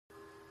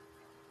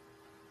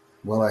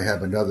Well, I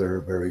have another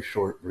very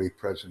short, brief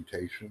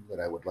presentation that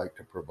I would like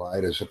to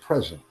provide as a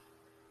present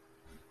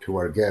to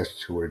our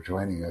guests who are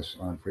joining us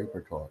on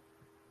Freeper Talk.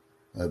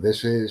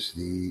 This is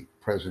the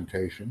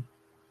presentation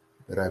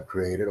that I've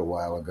created a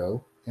while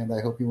ago, and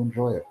I hope you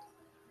enjoy it.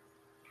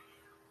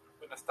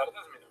 Buenas tardes,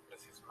 mi nombre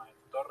es Ismael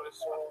Torres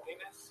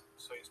Martínez,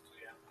 soy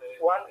estudiante de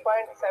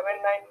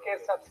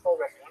 1.79K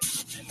subscribers.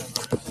 en la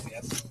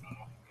Universidad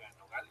Tecnológica de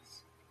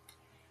Nogales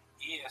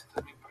y este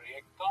es mi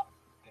proyecto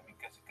de mi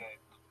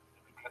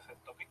clase de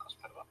tópicos,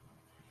 perdón.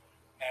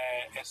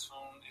 Es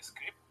un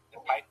script de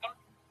Python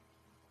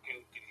que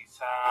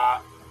utiliza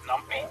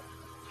NumPy,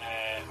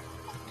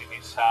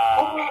 utiliza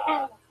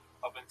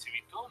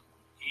OpenCV2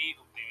 y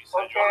utiliza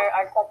Okay,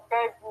 I Java.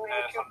 subscribe to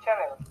YouTube Son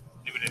channel.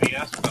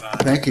 librerías para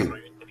Thank you.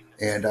 desarrollo de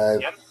inteligencia And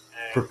I'm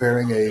artificial.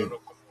 preparing a Considero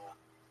como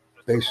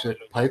nuestro basic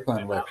modelo ya Python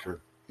entrenado. lecture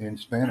in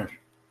Spanish.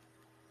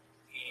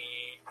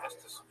 Y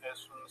este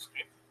es un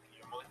script que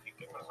yo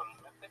modifiqué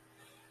personalmente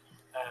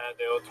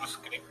de otro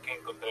script que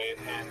encontré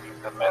en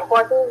internet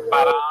What is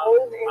para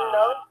old in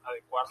Node?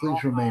 adecuarlo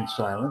Please remain a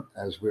silent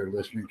as we're mi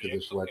listening to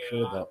this proyecto, que lecture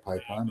era about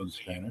Python in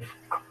conseguir Spanish.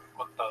 un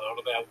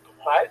contador de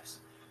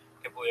automóviles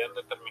que pudieran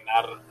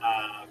determinar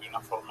de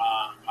una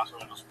forma más o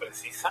menos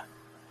precisa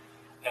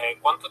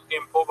cuánto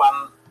tiempo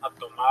van a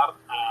tomar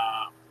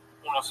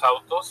unos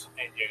autos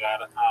en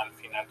llegar al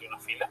final de una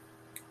fila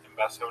en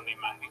base a una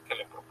imagen que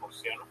le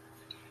proporciono.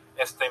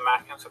 Esta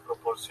imagen se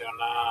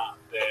proporciona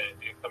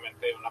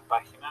directamente de una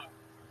página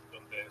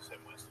donde se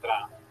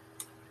muestra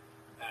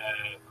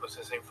pues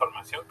esa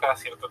información. Cada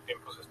cierto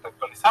tiempo se está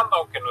actualizando,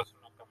 aunque no es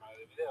una cámara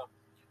de video.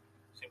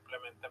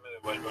 Simplemente me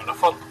devuelve una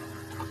foto.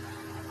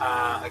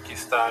 Aquí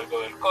está algo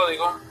del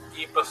código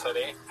y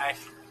pasaré a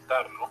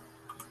ejecutarlo.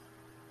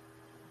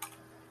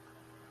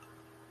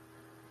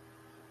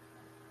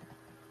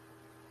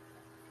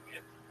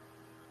 Bien.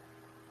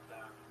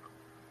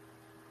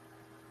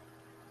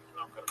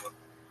 No cargó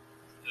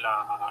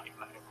la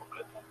imagen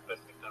completa.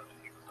 Permítanme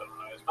ejecutarlo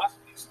una vez más.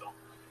 Listo.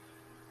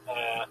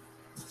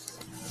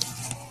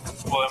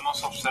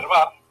 Podemos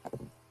observar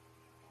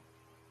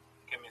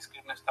que mi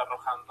script me está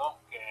arrojando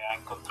que ha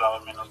encontrado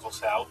al menos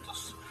 12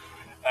 autos.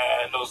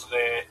 Los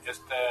de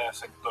este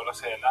sector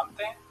hacia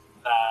adelante,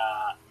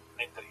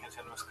 la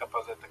inteligencia no es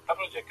capaz de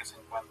detectarlos ya que se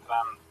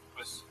encuentran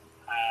pues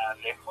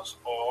lejos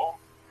o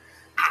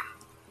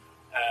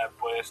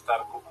puede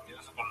estar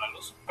confundiéndose con la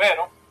luz,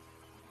 pero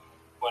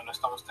bueno,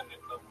 estamos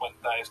teniendo en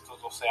cuenta estos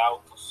 12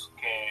 autos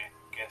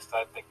que está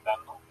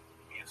detectando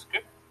mi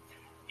script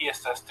y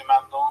está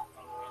estimando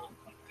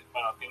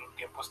tiene un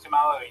tiempo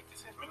estimado de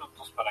 26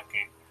 minutos para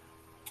que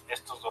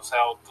estos 12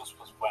 autos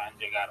pues puedan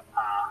llegar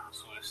a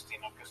su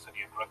destino, que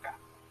estaría por acá.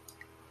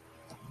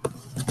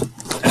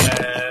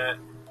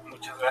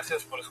 Muchas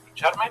gracias por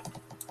escucharme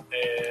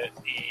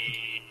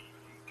y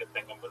que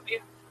tengan buen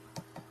día.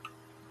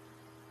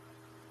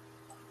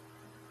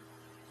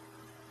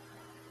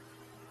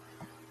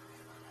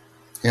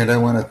 And I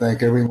want to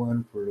thank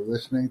everyone for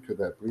listening to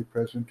that brief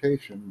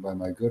presentation by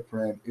my good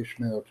friend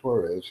Ishmael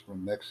Torres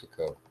from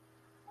Mexico.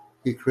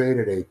 He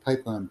created a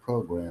Python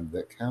program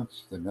that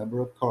counts the number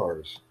of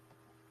cars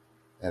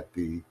at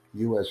the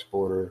U.S.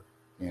 border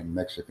and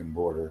Mexican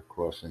border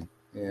crossing,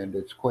 and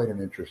it's quite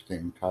an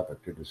interesting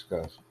topic to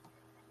discuss.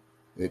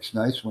 It's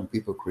nice when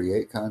people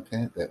create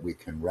content that we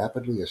can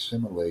rapidly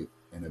assimilate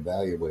and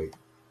evaluate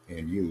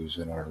and use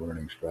in our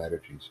learning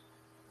strategies.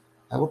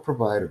 I will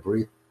provide a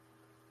brief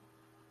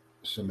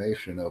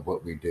summation of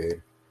what we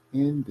did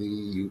in the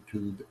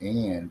YouTube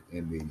and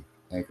in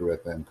the Anchor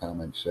FM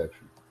comments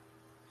section.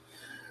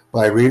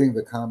 By reading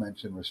the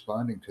comments and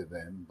responding to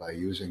them by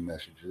using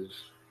messages,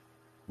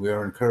 we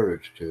are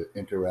encouraged to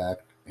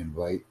interact,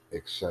 invite,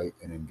 excite,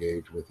 and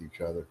engage with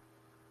each other.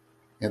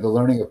 And the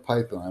learning of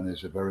Python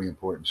is a very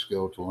important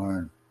skill to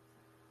learn.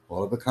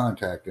 All of the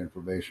contact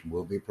information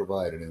will be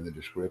provided in the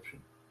description.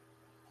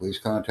 Please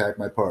contact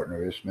my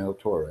partner, Ismael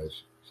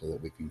Torres, so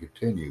that we can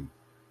continue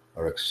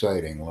our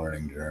exciting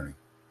learning journey.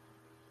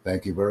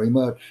 Thank you very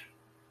much.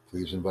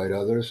 Please invite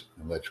others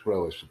and let's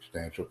grow a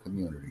substantial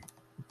community.